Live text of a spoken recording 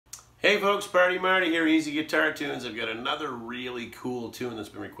Hey folks, Party Marty here, Easy Guitar Tunes. I've got another really cool tune that's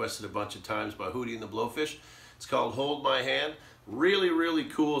been requested a bunch of times by Hootie and the Blowfish. It's called Hold My Hand. Really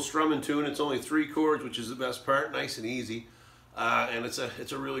cool strumming tune. It's only 3 chords, which is the best part, nice and easy. And it's a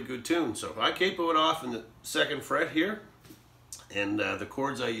really good tune. So I capo it off in the 2nd fret here. And the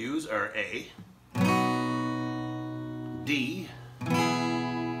chords I use are A, D,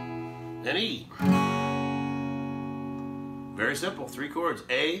 and E. Very simple, 3 chords,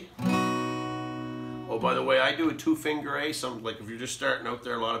 A. Oh, by the way, I do a 2-finger A. Like if you're just starting out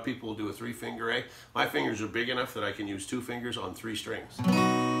there, a lot of people will do a 3-finger A. My fingers are big enough that I can use 2 fingers on 3 strings.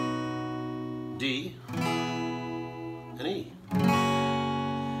 D and E.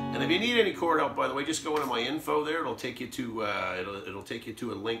 And if you need any chord help, by the way, just go into my info there. It'll take you to it'll take you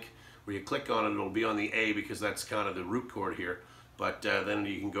to a link where you click on it. It'll be on the A because that's kind of the root chord here. But then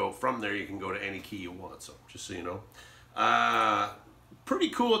you can go from there. You can go to any key you want. So just so you know. Pretty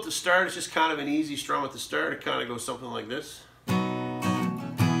cool at the start. It's just kind of an easy strum at the start. It kind of goes something like this.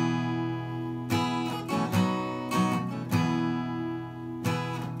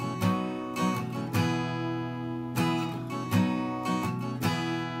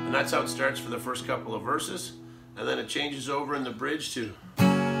 And that's how it starts for the first couple of verses. And then it changes over in the bridge to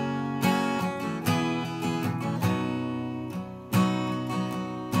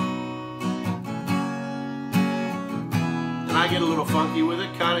I get a little funky with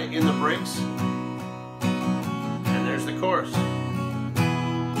it, kind of in the breaks. And there's the chorus.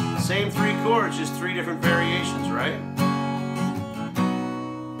 Same 3 chords, just 3 different variations, right?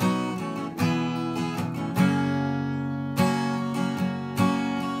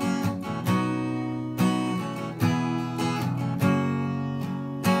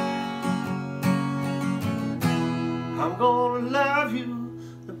 I'm gonna love you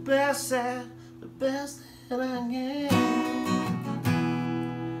the best that I can.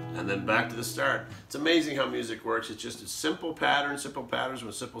 And then back to the start. It's amazing how music works. It's just a simple patterns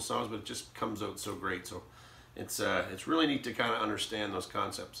with simple songs, but it just comes out so great. So it's really neat to kind of understand those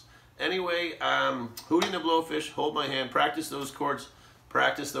concepts. Anyway, Hootie and the Blowfish, Hold My Hand. Practice those chords,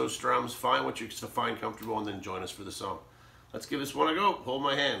 practice those strums, find what you find comfortable, and then join us for the song. Let's give this one a go. Hold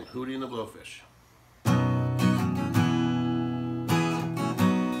My Hand, Hootie and the Blowfish.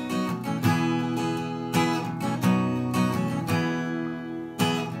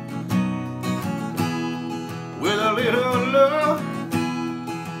 With a little love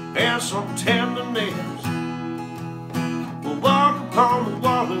and some tenderness, we'll walk upon the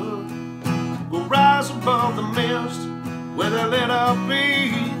water, we'll rise above the mist. With a little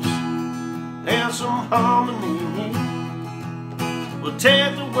peace and some harmony, we'll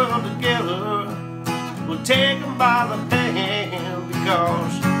take the world together, we'll take them by the hand,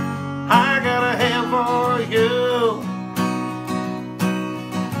 because I got a hand for you.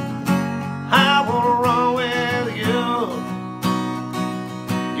 I wanna run with you.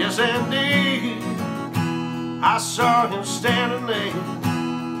 Yes, indeed. I saw him standing there.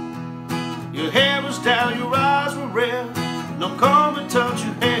 Your hair was down, your eyes were red. No comb to touch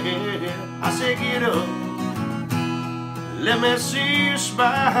your hair. I said, get up. Let me see you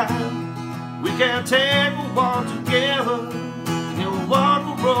smile. We can take a walk together and walk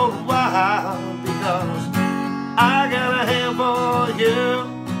the road a while, because I got a hand for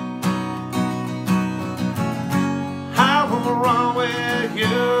you. I wanna run with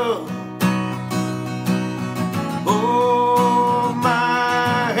you. Hold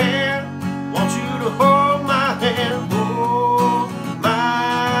my hand. Want you to hold my hand. Hold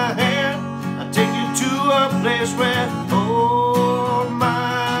my hand. I'll take you to a place where hold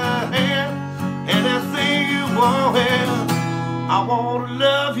my hand. Anything you want. I wanna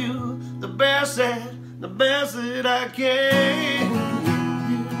love you the best that I can.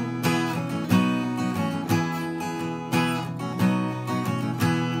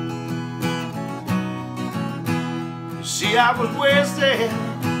 See, I was wasted,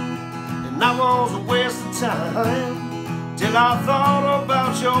 and I was a waste of time, till I thought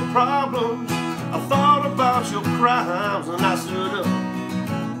about your problems, I thought about your crimes, and I stood up.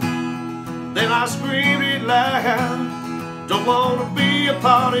 Then I screamed it loud. Don't wanna be a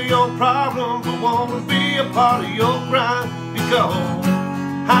part of your problem, don't wanna be a part of your crime, because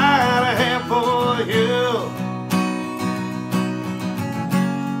I had a hand for you.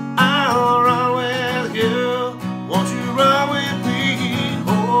 I'll run with you. Won't you run with me?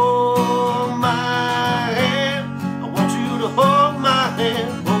 Hold my hand. I want you to hold my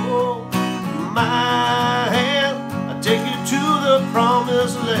hand. Hold my hand. I'll take you to the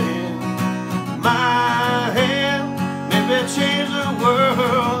promised land. My hand, maybe change the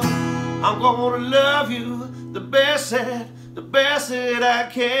world. I'm gonna love you the best the best that I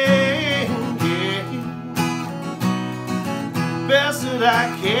can, yeah. Best that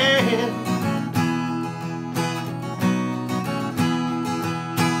I can.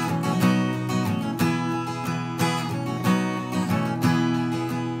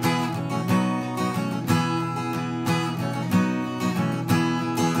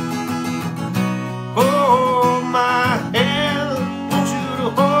 Hold my hand, want you to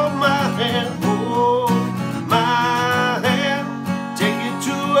hold my hand, hold my hand, take you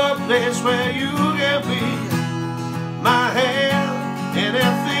to a place where you can be my hand,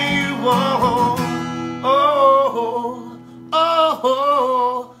 anything you want. Oh, oh,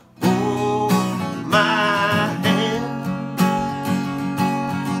 oh, hold my hand,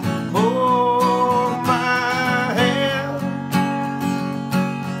 hold my hand,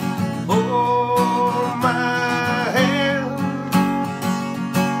 hold my hand.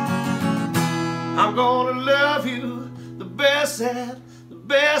 I'm gonna love you the best that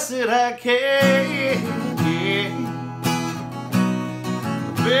I can, yeah.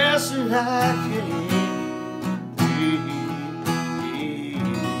 The best that I can, yeah.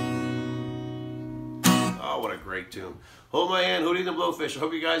 Oh, what a great tune. Hold my hand, Hootie and the Blowfish. I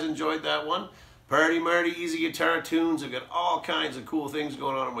hope you guys enjoyed that one. Party Marty, easy guitar tunes. I've got all kinds of cool things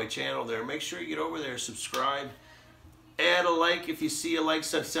going on my channel there. Make sure you get over there, subscribe. Add a like if you see a like,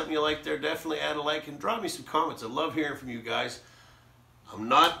 something you like there. Definitely add a like and drop me some comments. I love hearing from you guys. I'm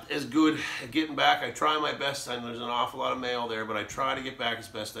not as good at getting back. I try my best. I know there's an awful lot of mail there, but I try to get back as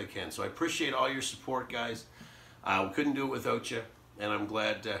best I can. So I appreciate all your support, guys. We couldn't do it without you, and I'm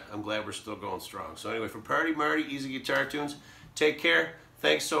glad we're still going strong. So anyway, from Party Marty, easy guitar tunes. Take care.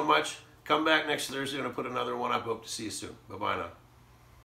 Thanks so much. Come back next Thursday and I'll put another one up. Hope to see you soon. Bye-bye now.